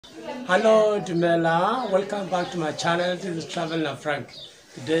Hello Dumela, welcome back to my channel. This is Traveler Frank.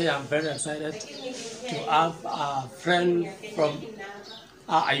 Today I'm very excited to have a friend from,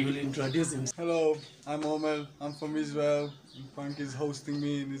 I will introduce him. Hello, I'm Omer. I'm from Israel. And Frank is hosting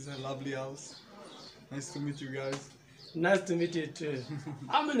me in his lovely house. Nice to meet you guys. Nice to meet you too.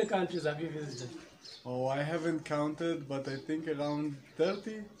 How many countries have you visited? Oh, I haven't counted, but I think around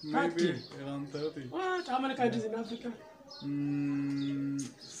 30, maybe 30? around 30. What? How many countries in Africa? 7?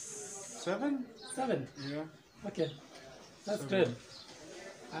 7? Yeah. Okay, that's 7. great.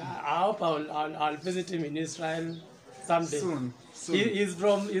 I hope I'll visit him in Israel someday. Soon. He's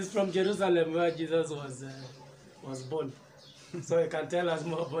from Jerusalem, where Jesus was born, so he can tell us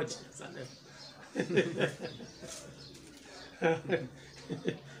more about Jerusalem.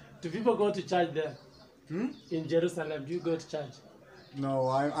 Do people go to church there? In Jerusalem, do you go to church? No,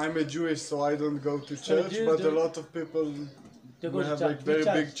 I'm a Jewish, so I don't go to So church, Jews but a don't- lot of people They go we to have church. like very Which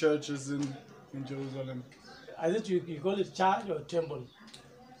church? big churches in Jerusalem. Is it you call it church or temple?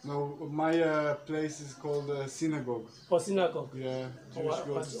 No, my place is called synagogue. Or synagogue? Yeah, Jewish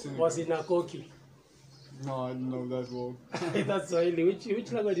go to synagogue. Was synagogue? No, I don't know that word. That's Swahili.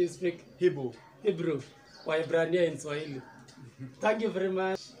 Which language do you speak? Hebrew. Hebrew. Waebrania in Swahili. Thank you very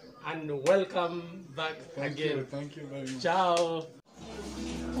much and welcome back again. Thank you very much. Ciao.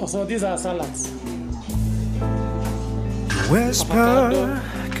 Oh, so these are salads. Whisper, Avocado.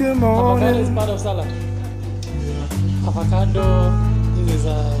 good Avocado is morning. part of salad. Avocado. This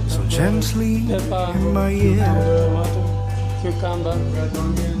is So gently pepper, in my ear, tomato, cucumber,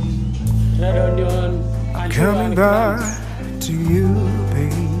 red onion, and coming and back clams. to you,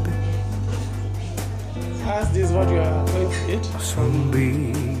 baby. As this is what you are going to eat Soon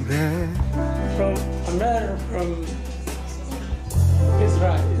be there. from America, from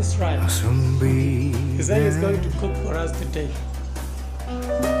Israel. Soon be He said he's there. going to cook for us today.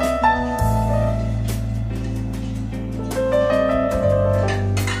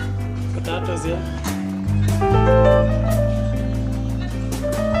 Potatoes here.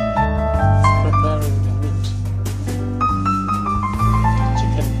 Preparing the meat.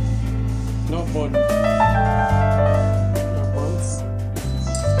 Chicken. No bone. No bones.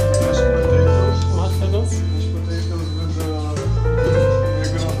 Mashed potatoes. Mashed potatoes. Mashed potatoes with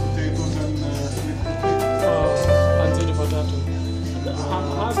regular potatoes and sweet potatoes. Pansy potato.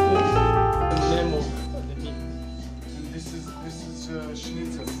 Ask me the name of the meat. And this is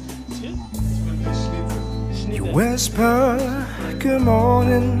schnitzel. See? This will be schnitzel. You Schnitzel. whisper, good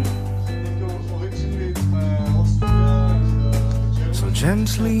morning. Originally it's Austria and Germany. So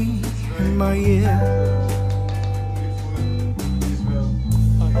gently in my ear, Israel.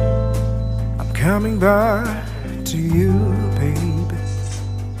 Okay. I'm coming back to you, baby.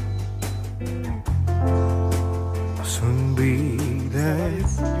 I'll soon be there. You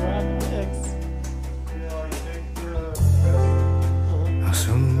have eggs. Yeah, I take the I'll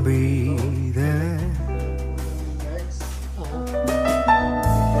soon be there. eggs, Uh-huh.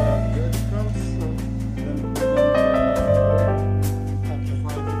 breadcrumbs, then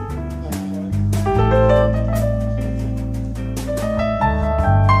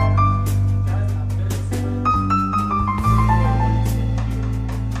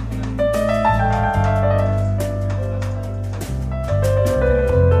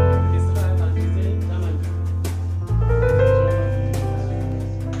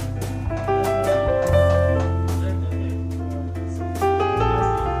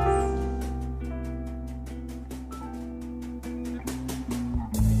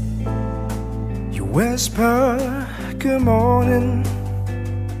You whisper, good morning.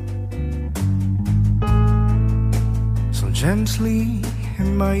 So gently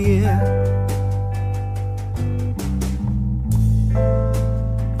in my ear,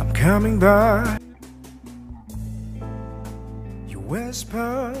 I'm coming back. You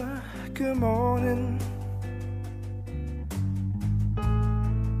whisper, good morning.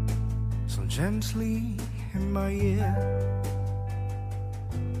 So gently in my ear,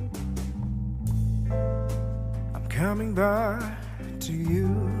 I'm coming back to you,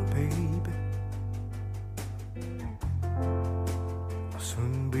 baby. I'll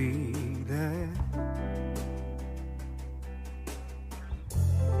soon be there.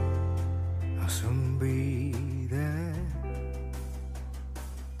 I'll soon be there.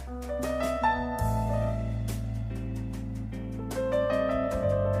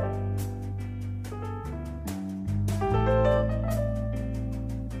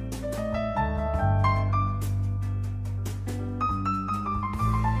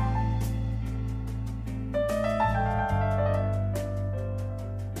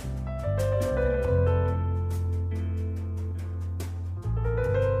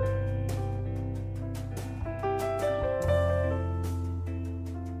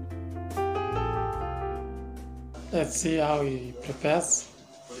 Let's see how he prepares.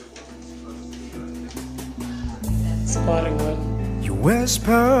 Scoring well. You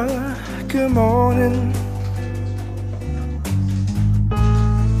whisper, good morning,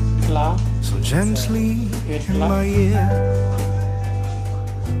 Flour. so gently Good in luck. my ear.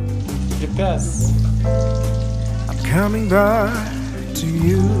 Prepares. I'm coming back to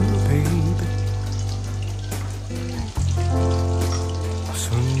you, baby. I'll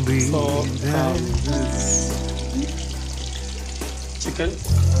soon be So there. this chicken.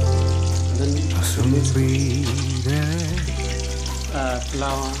 And then I'll soon be there.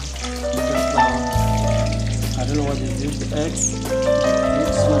 Flour. Chicken flour. I don't know what is this. Eggs.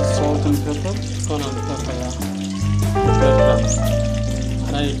 It's like salt and pepper. Salt and pepper, yeah. Breadcrumbs.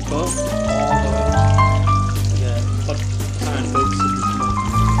 And then it goes all the way to the pot and bakes it.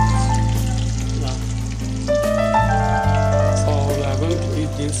 Yeah. So we are going to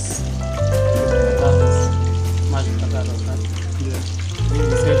eat this with potatoes, mashed potatoes, right? Yeah. You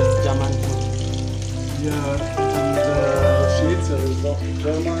said it's German food. Yeah, and Schnitzel is not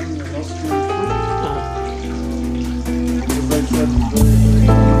German and Austrian food. Ah, The veg that is very, very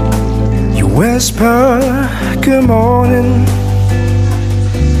good. You whisper, good morning,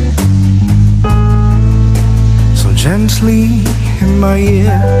 so gently in my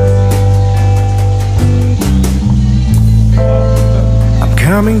ear. I'm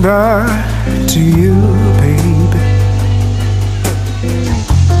coming back to you, baby.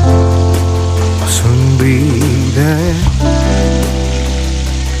 I'll soon be there.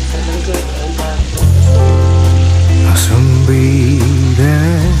 I'll soon be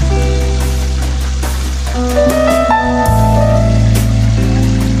there.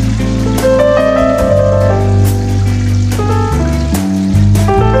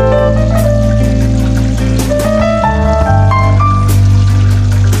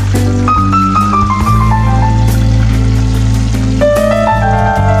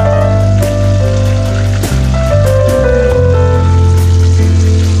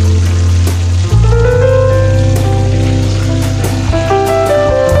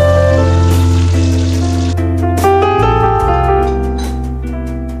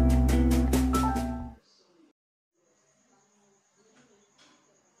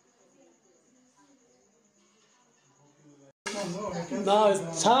 Now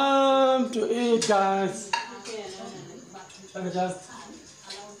it's time to eat, guys. Let me just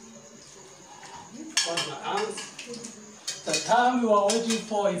wash my hands. The time we were waiting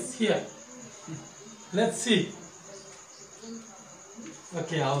for is here. Let's see.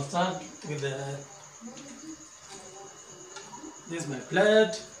 Okay, I'll start with the. This is my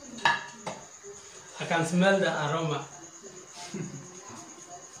plate. I can smell the aroma.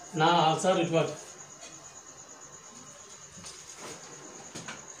 Now I'll start with what?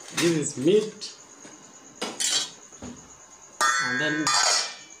 This is meat, and then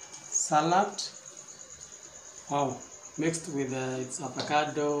salad. Wow, mixed with its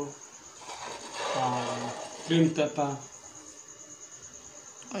avocado, green pepper,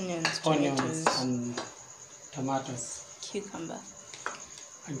 Onions, onions, tomatoes, and tomatoes cucumber.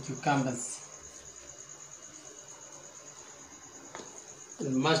 and cucumbers,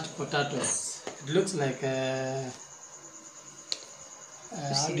 and mashed potatoes. It looks like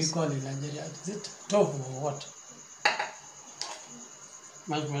how do you call it in Nigeria? Is it tofu or what?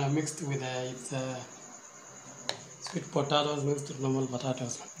 Mashed potato mixed with its sweet potatoes mixed with normal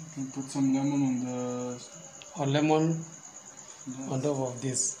potatoes, You can put some lemon on the. or lemon on top of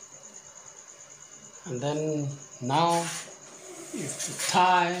this. And then now it's the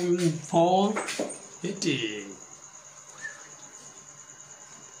time for eating.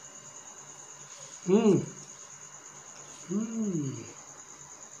 Mmm. Mmm.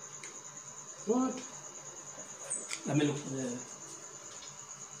 What? Let me look for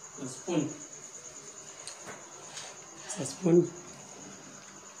the spoon. It's a spoon.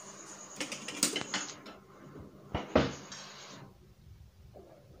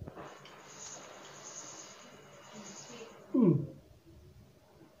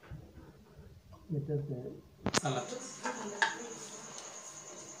 It is the salad.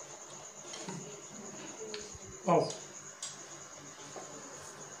 Oh.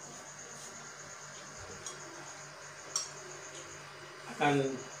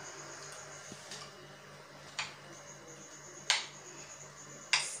 And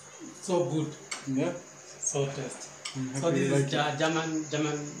so good, Yeah. so tasty. I'm So happy this you is like it.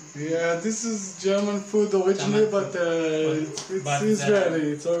 German. Yeah, this is German food originally, German but food. it's But, Israeli.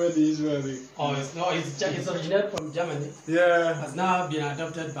 It's already Israeli. Oh, it's originated from Germany. Yeah. Has now been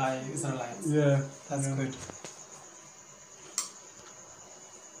adopted by Israelites. Yeah. That's yeah. good.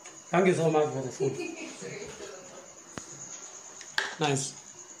 Thank you so much for the food. Nice.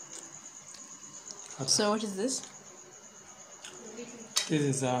 So what is this? This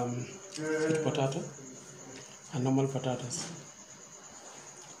is sweet potato and normal potatoes.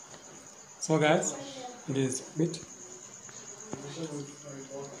 So guys, this is meat.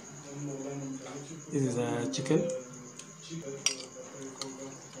 This is chicken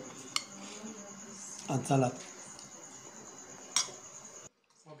and salad.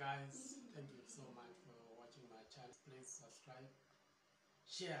 So guys, thank you so much for watching my channel. Please subscribe,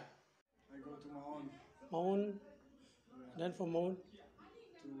 share. I go to Maon, Maun, then from Maun,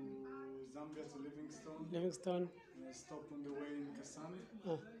 to Zambia, to Livingstone. Livingstone, And I stopped on the way in Kasane,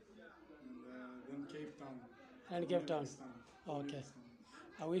 uh, and then Cape Town. and Cape Town. Livingstone. Okay. Livingstone.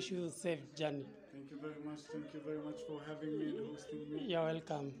 I wish you a safe journey. Thank you very much. Thank you very much for having me and hosting me You're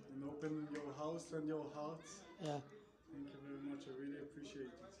welcome. and opening your house and your heart. Yeah, Thank you very much. I really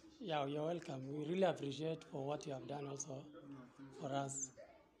appreciate it. yeah, you're welcome. We really appreciate for what you have done also Yeah, thank you. for us.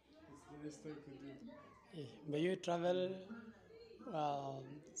 It's the least I could do. May you travel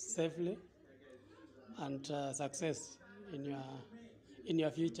safely and success in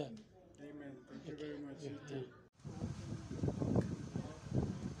your future. Amen. Thank you very much. You Yeah. too.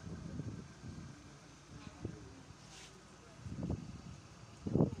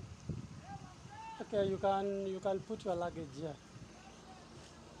 Okay, you can put your luggage here.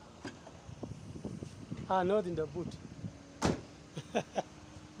 Not in the boot.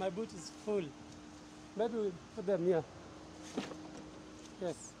 My boot is full. Maybe we put them here.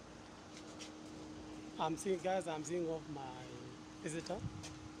 Yes. I'm seeing off my visitor.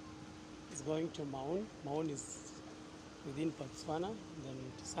 He's going to Maun. Maun is within Botswana, then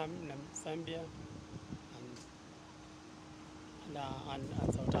to Zambia,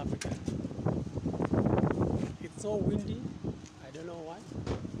 and South Africa. It's so windy. I don't know why.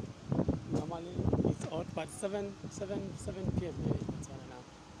 Normally it's hot, but 7 p.m. here in Botswana now.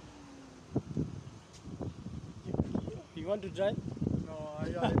 You want to drive?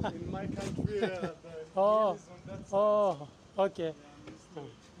 No, in my country, the Oh, hill is on that side. oh, okay.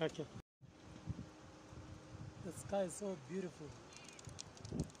 Okay. The sky is so beautiful.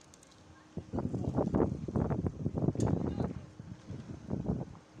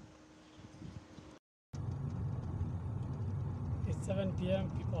 It's 7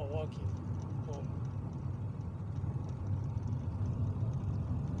 p.m. People are walking home.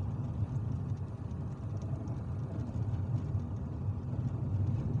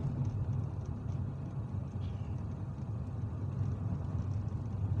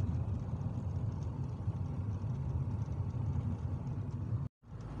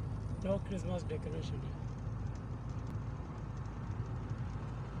 No Christmas decoration.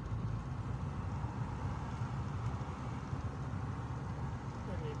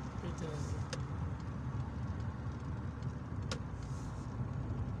 Any pictures.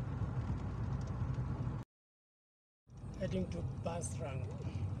 Heading to Basrang.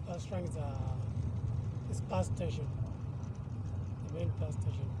 Basrang is bus station. The main bus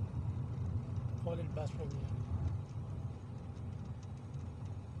station. Call it Basrang here.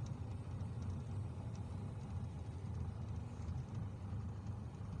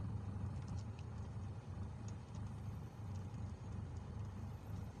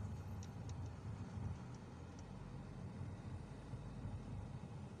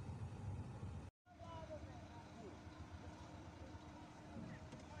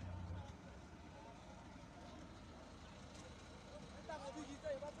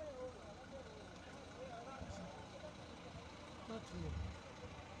 Not me.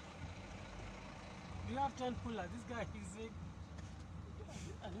 Do you have 10 puller? This guy is saying.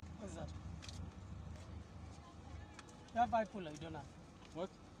 What's that? You have 5 puller, you don't have? What?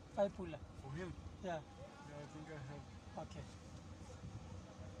 5 puller. For him? Yeah. Yeah, I think I have. Okay.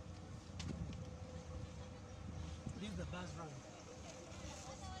 This is the bus run.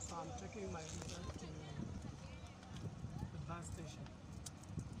 So I'm taking my result to the bus station.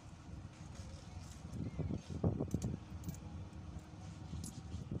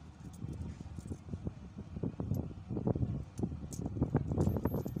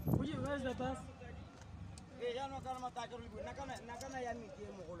 Where's the bus? ya no kana mataka re bona kana ya miti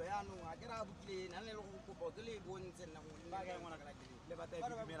e mogolo ya no a kera butle na le go kopo ke le bontse nna go ba ga ngwana kana ke le bata e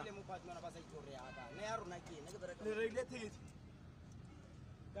dumela le mo patmana ba sa itore ya ka ne ya rona ke ne ke bereka le reile ticket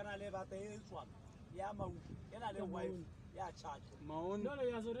kana le bata e tswa ya mau ena le wife ya charge Maon. No,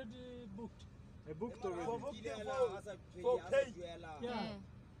 he has already booked. I booked already. Yeah.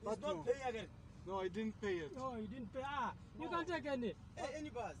 But not paying again. No, I didn't pay it. Oh, you didn't pay. You can take any. Any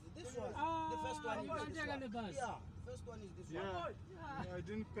bus. This one. Ah, The first one you is can this take one. any bus. Yeah. First one is this one. Yeah. I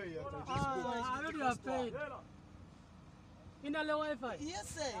didn't pay it. I just booked. I already have paid. In a Wi-Fi? Yes,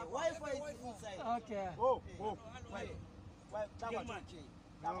 sir. Wi-Fi is inside. Okay. Oh. Wait. What's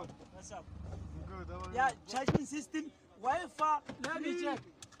up? I'm good. How are you? Yeah, charging system, Wi-Fi. Let me check.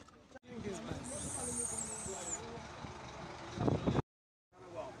 Thank you very much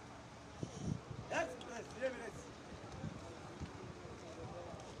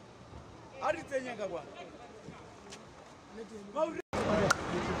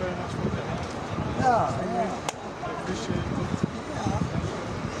for that. I appreciate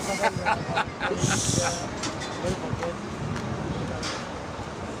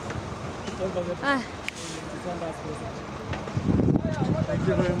Thank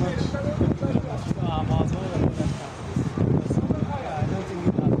you very much.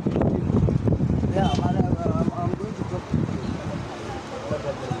 Yeah, man, I'm going to talk to you.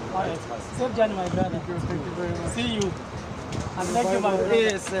 Safe journey, my brother. Thank you very much. See you. And thank you, my brother.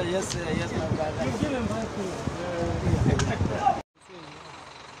 Yes, sir, my brother. You give him back to you.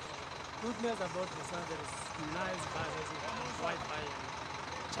 Goodness about the sun, there is nice buses with Wi-Fi and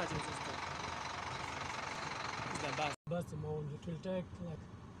charging system. It's the bus to Mount. It will take like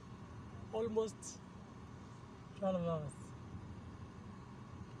almost 12 hours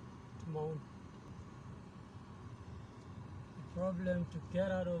to Mount. The problem to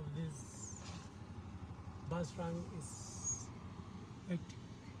get out of this bus rank is hectic.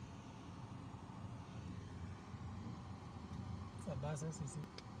 So buses, you see,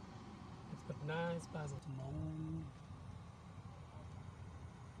 it's got nice buses to Mount.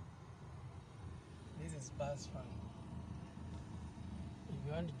 This is bus rank. If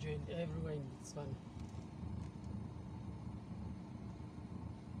you want to join everywhere in Botswana,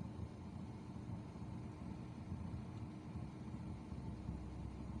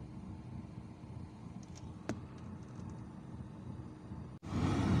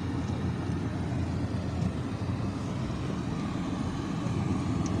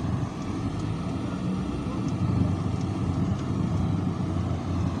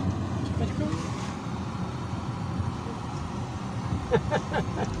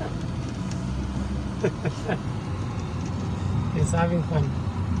 he's having fun.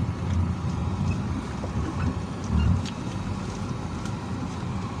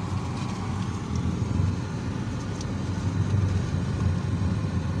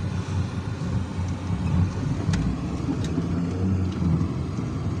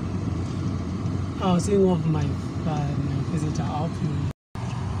 I was seeing off my visitor. I hope you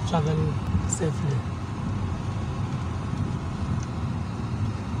travel safely.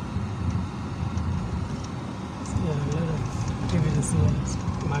 Yeah, a lot of activities here at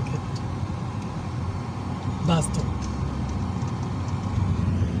market. Bus stop.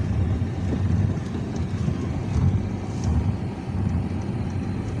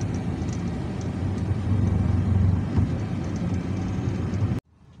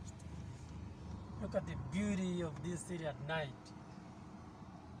 Look at the beauty of this city at night.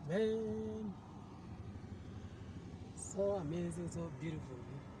 Man, so amazing, so beautiful.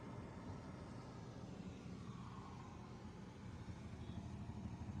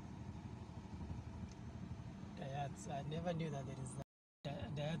 Dayats, I never knew that there is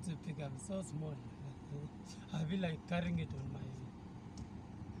that Dayatsu pickup, so small. I feel like carrying it on my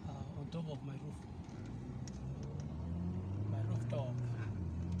on top of my rooftop.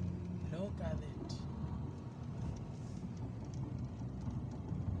 Look at it.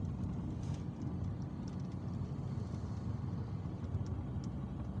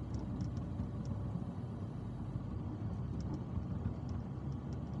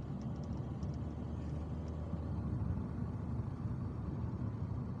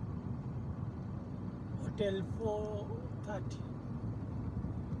 Hotel 430.